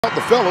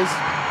The fellas,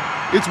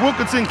 it's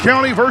Wilkinson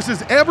County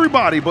versus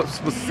everybody, but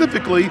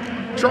specifically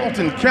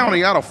Charlton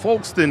County out of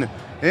Folkestone.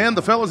 And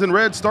the fellas in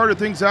red started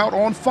things out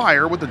on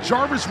fire with the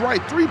Jarvis Wright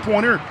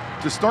three-pointer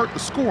to start the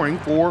scoring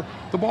for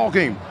the ball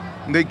game.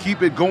 And they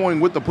keep it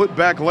going with the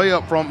putback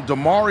layup from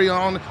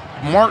Demarion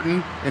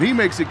Martin, and he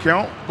makes it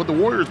count. But the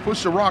Warriors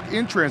push the rock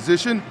in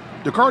transition.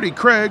 DeCarty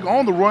Craig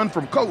on the run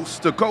from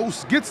coast to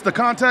coast, gets the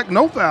contact,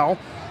 no foul,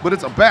 but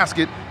it's a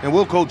basket, and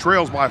Wilco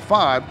trails by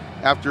 5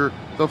 after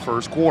the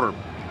first quarter.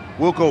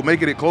 Wilco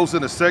making it close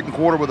in the second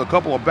quarter with a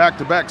couple of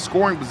back-to-back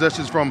scoring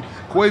possessions from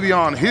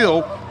Quavion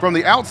Hill from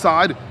the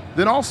outside,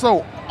 then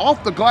also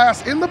off the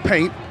glass in the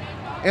paint,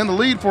 and the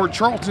lead for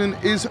Charlton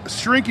is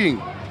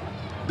shrinking.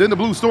 Then the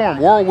Blue Storm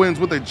whirlwinds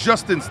with a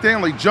Justin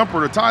Stanley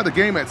jumper to tie the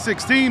game at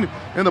 16,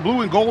 and the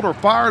Blue and Gold are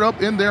fired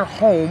up in their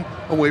home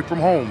away from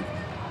home.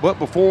 But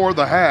before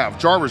the half,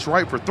 Jarvis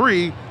Wright for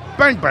 3,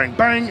 bang, bang,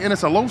 bang, and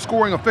it's a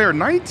low-scoring affair,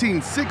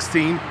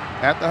 19-16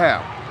 at the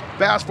half.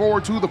 Fast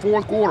forward to the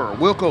fourth quarter,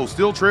 Wilco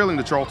still trailing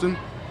to Charlton.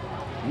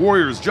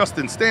 Warriors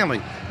Justin Stanley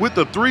with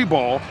the 3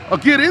 ball. A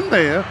get in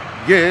there,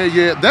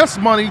 yeah, that's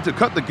money to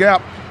cut the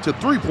gap to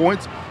 3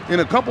 points.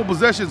 And a couple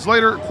possessions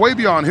later,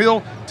 Quavion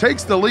Hill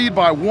takes the lead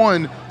by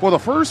 1 for the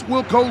first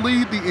Wilco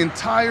lead the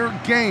entire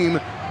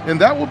game. And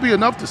that will be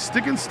enough to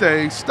stick and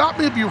stay. Stop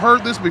me if you've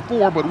heard this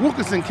before, but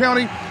Wilkinson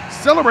County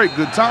celebrate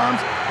good times.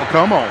 Oh,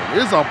 come on,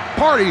 it's a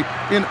party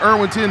in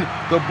Irwinton.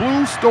 The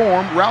Blue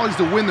Storm rallies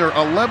to win their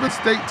 11th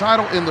state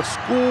title in the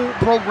school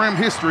program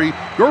history.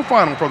 Your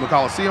final from the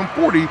Coliseum,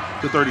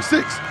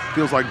 40-36.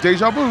 Feels like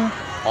deja vu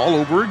all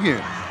over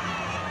again.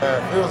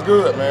 It feels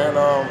good, man,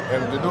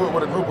 and to do it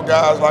with a group of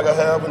guys like I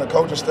have and a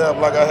coaching staff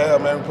like I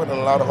have, man, we're putting in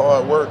a lot of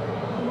hard work,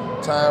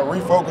 time,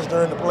 refocus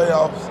during the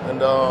playoffs, and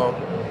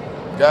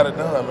got it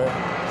done,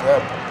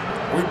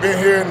 man. We've been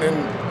here, and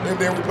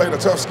then we played a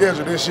tough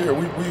schedule this year.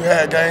 We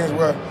had games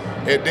where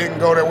it didn't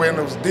go that way in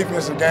those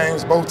defensive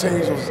games. Both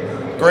teams was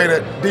great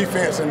at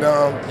defense, and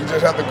you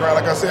just have to grind,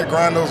 like I said,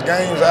 grind those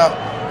games out,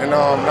 and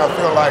I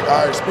feel like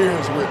our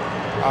experience with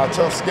our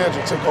tough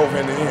schedule took over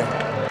in the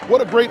end. What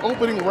a great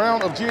opening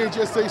round of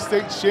GHSA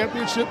State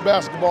Championship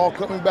basketball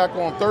coming back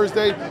on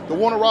Thursday. The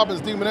Warner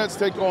Robins Demonettes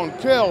take on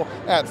Kell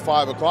at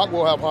 5 o'clock.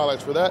 We'll have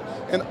highlights for that.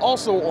 And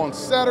also on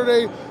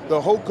Saturday,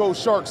 the Hoco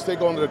Sharks take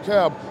on the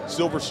DeKalb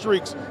Silver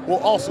Streaks. We'll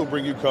also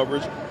bring you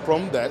coverage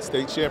from that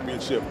state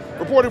championship.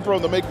 Reporting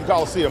from the Macon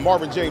Coliseum,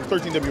 Marvin James,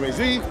 13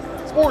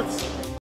 WAZ Sports.